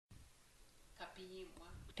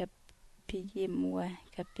Capimua,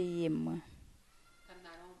 capimua.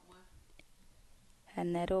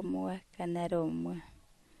 Canaromua, canaromua.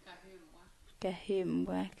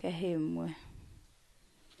 Kahimua, kahimua.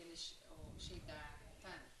 Eles chegaram,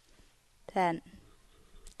 Tan,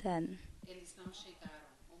 tan. Eles não chegaram,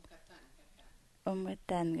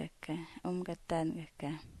 Umgatangaka,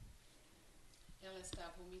 umgatangaka. Ela está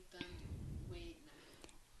vomitando,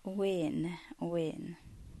 Wena, wena.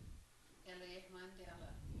 Ela é irmã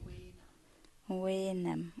dela,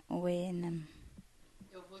 Wenam, wenam.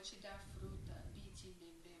 Eu vou te dar fruta, bichi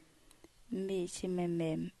membem. Bichi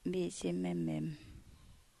memem, bichi memem.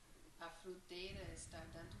 A fruteira está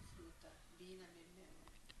dando fruta, bina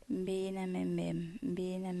membem. Bina memem,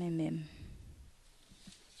 bina memem.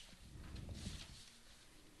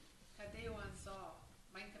 Cadê o anzol?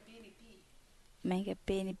 Mãe capini pi? Menga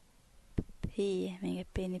peni pia, menga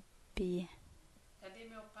peni pia. Cadê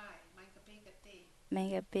meu pai? Mãe capinga te?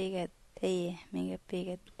 Menga pega te, menga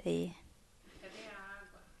pega te. Cadê a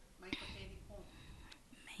água? Mãe capini com?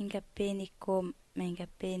 Menga peni com, menga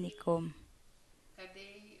peni com.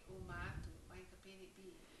 Cadê o mato? Mãe capini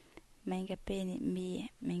pi? Menga peni mi,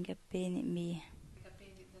 menga peni mi. Mãe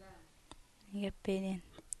capini dran? Menga peni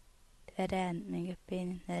daran, menga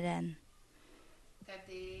peni daran.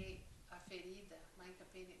 Cadê a ferida? Mãe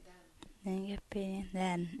capini dan? Menga peni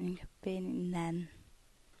dan, menga peni nan.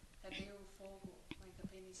 Cadê o fogo? Mãe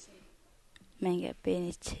capini che? Menga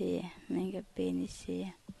peni che, menga peni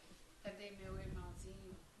che. Cadê meu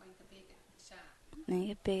irmãozinho? Mãe capega chá?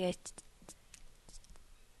 Menga pega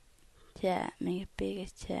cha, menga pega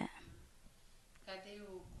cha. Cadê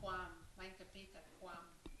o quam? Mãe capega quam?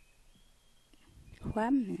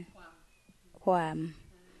 Quam, Quam. quam.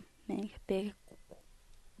 Menga pega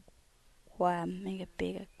quam, menga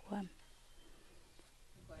pega quam.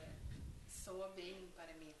 Agora, soa bem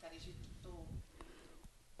para mim, tarijituto,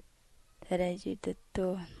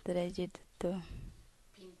 Tarajituto, tarajituto.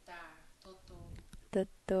 pintar, totô,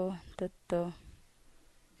 Toto, toto.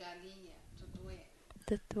 galinha, tutué,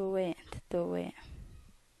 Totoe, totoe.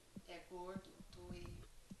 é gordo, tuê,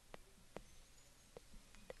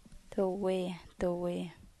 Towe,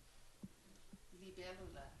 towe.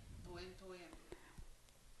 libélula, toem, toem,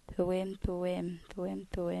 Toem, toem, toem,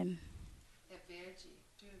 toem. é verde,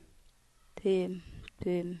 tum, Tum,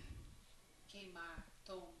 tum. queimar,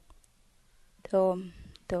 tom, Tom,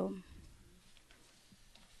 tom.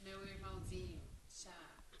 meu irmãozinho, chá,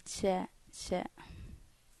 Cha, cha.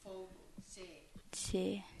 fogo, che,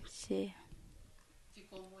 Che, che.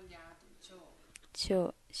 ficou molhado, cho,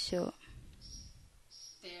 Cho, cho.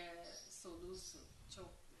 ter soluço, cho,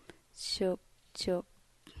 Cho, cho.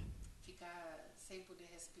 ficar sem poder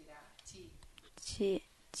respirar, ti, Chi,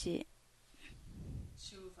 chi.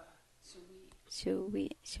 chuva, chuí, Chui,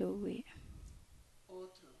 chui.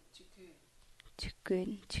 outro, tchucum,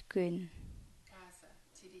 Chukun, chukun. casa,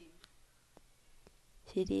 tirim,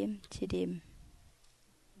 Chirim, chirim.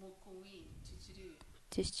 mucuim, tchutchuru,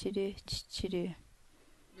 Chichuru, chichuru.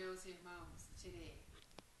 meus irmãos, tirei.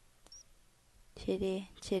 Chire,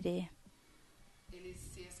 chire. Eles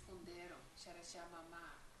se esconderam,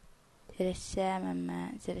 xaraxamamá, Chirashamama,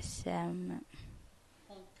 chirashamama.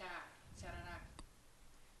 roncar, xararac,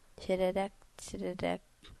 Chirarak, chirarak.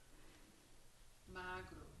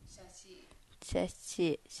 magro, xaxi,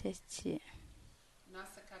 Chachi, chachi.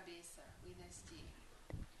 nossa cabeça, uinasti,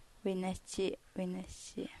 Winachi,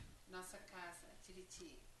 winachi. nossa casa,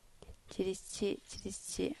 tiriti, Chirichi,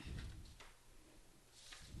 chirichi.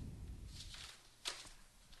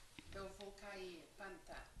 eu vou cair,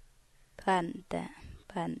 panta, Panta,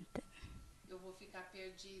 panta. eu vou ficar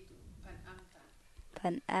perdido, panamta.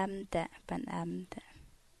 Panamta, panamta.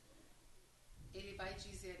 Ele vai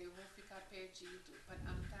dizer, eu vou ficar perdido,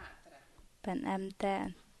 panamtatra.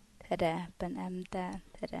 Panamta, tara, panamta,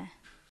 tara.